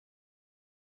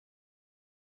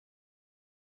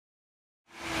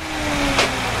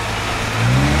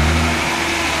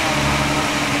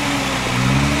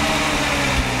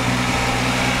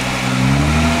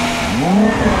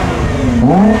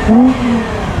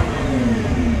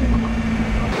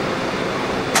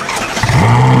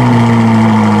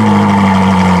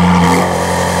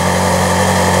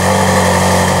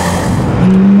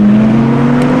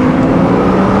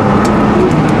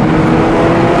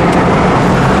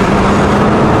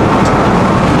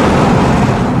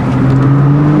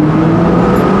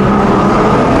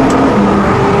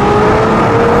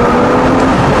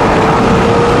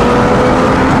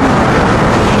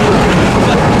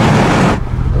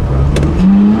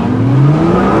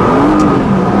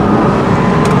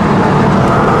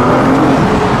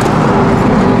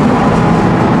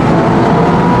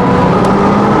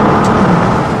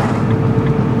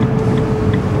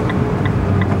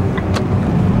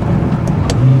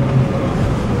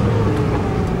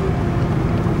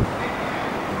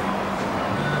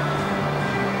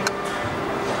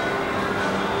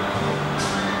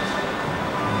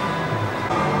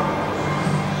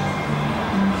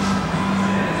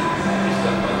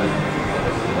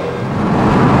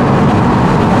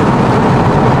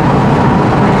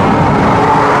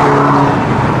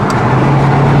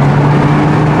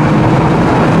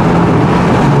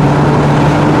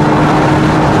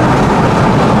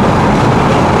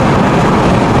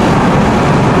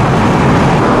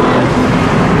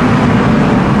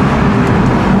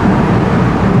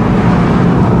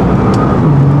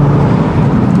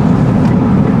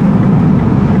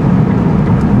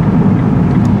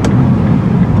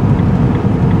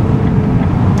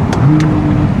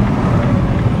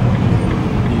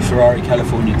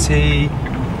California T.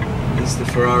 There's the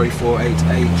Ferrari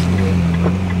 488 here.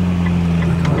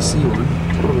 I can't see one.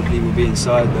 Probably will be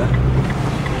inside there.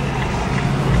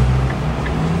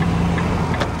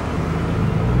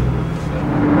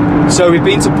 So we've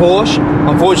been to Porsche.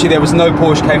 Unfortunately, there was no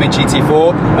Porsche Cayman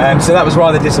GT4, so that was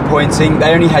rather disappointing.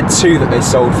 They only had 2 that they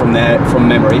sold from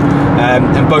memory,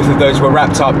 and both of those were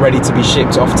wrapped up, ready to be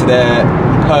shipped off to their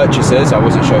purchasers. I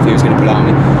wasn't sure if he was going to pull out on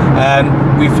me.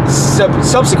 We've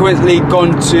subsequently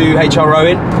gone to HR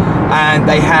Owen, and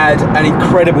they had an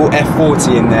incredible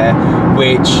F40 in there,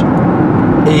 which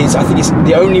is, I think it's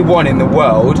the only one in the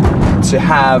world to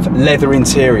have leather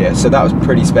interior, so that was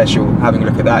pretty special. Having a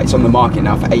look at that, it's on the market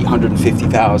now for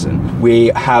 850,000. We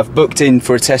have booked in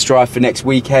for a test drive for next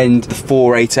weekend, the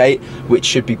 488, which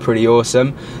should be pretty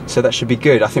awesome, so that should be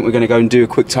good. I think we're going to go and do a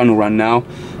quick tunnel run now,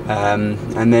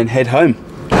 and then head home.